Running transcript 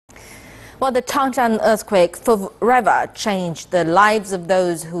Well, the Tangshan earthquake forever changed the lives of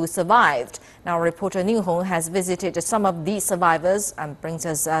those who survived. Now, reporter Niu Hong has visited some of these survivors and brings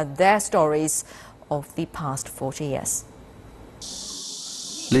us their stories of the past 40 years.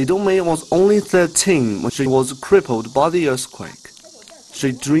 Li Dongmei was only 13 when she was crippled by the earthquake.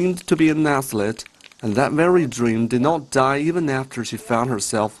 She dreamed to be an athlete, and that very dream did not die even after she found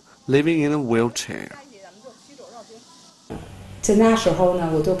herself living in a wheelchair.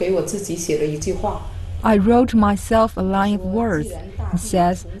 I wrote myself a line of words. It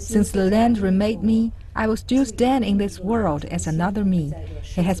says, "Since the land remade me, I will still stand in this world as another me."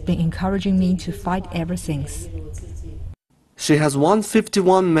 It has been encouraging me to fight ever since. She has won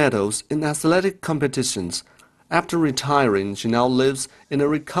 51 medals in athletic competitions. After retiring, she now lives in a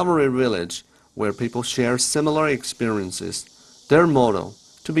recovery village where people share similar experiences. Their motto,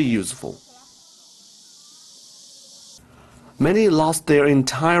 to be useful. Many lost their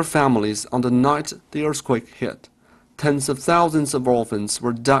entire families on the night the earthquake hit. Tens of thousands of orphans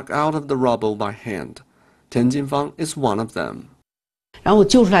were dug out of the rubble by hand. Tian Jinfang is one of them.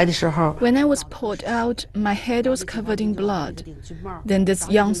 When I was pulled out, my head was covered in blood. Then this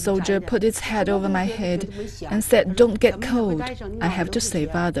young soldier put his head over my head and said, "Don't get cold. I have to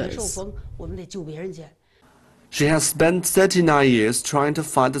save others." She has spent 39 years trying to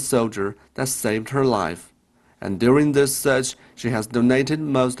find the soldier that saved her life. And during this search, she has donated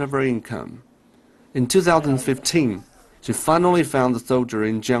most of her income. In 2015, she finally found the soldier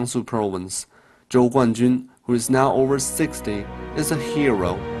in Jiangsu province. Zhou Guanjun, who is now over 60, is a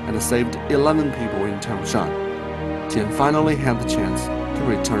hero and saved 11 people in Tangshan. Tian finally had the chance to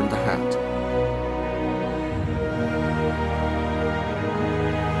return the hat.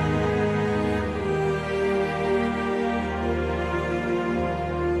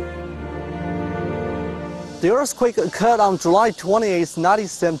 The earthquake occurred on July 28,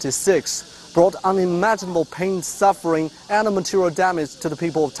 1976, brought unimaginable pain, suffering, and material damage to the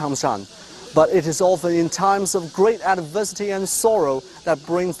people of Tangshan. But it is often in times of great adversity and sorrow that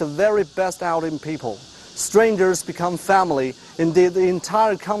brings the very best out in people. Strangers become family. Indeed, the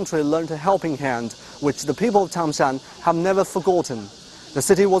entire country learned a helping hand, which the people of Tangshan have never forgotten. The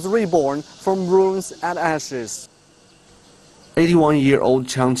city was reborn from ruins and ashes. 81-year-old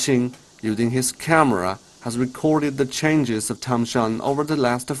Chang Qing, using his camera, has recorded the changes of Tangshan over the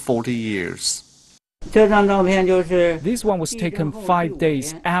last 40 years. This one was taken 5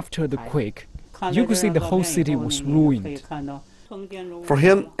 days after the quake. You could see the whole city was ruined. For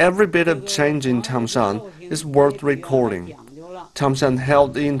him, every bit of change in Tangshan is worth recording. Tangshan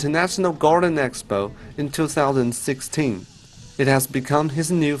held the International Garden Expo in 2016. It has become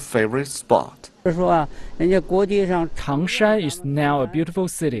his new favorite spot. Tangshan is now a beautiful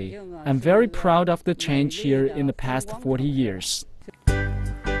city. I'm very proud of the change here in the past 40 years.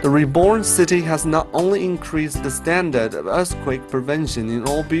 The reborn city has not only increased the standard of earthquake prevention in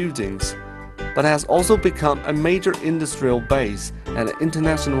all buildings, but has also become a major industrial base and an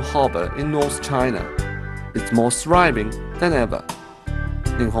international harbor in North China. It's more thriving than ever.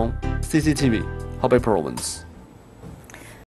 Niu Hong, CCTV, Hebei Province.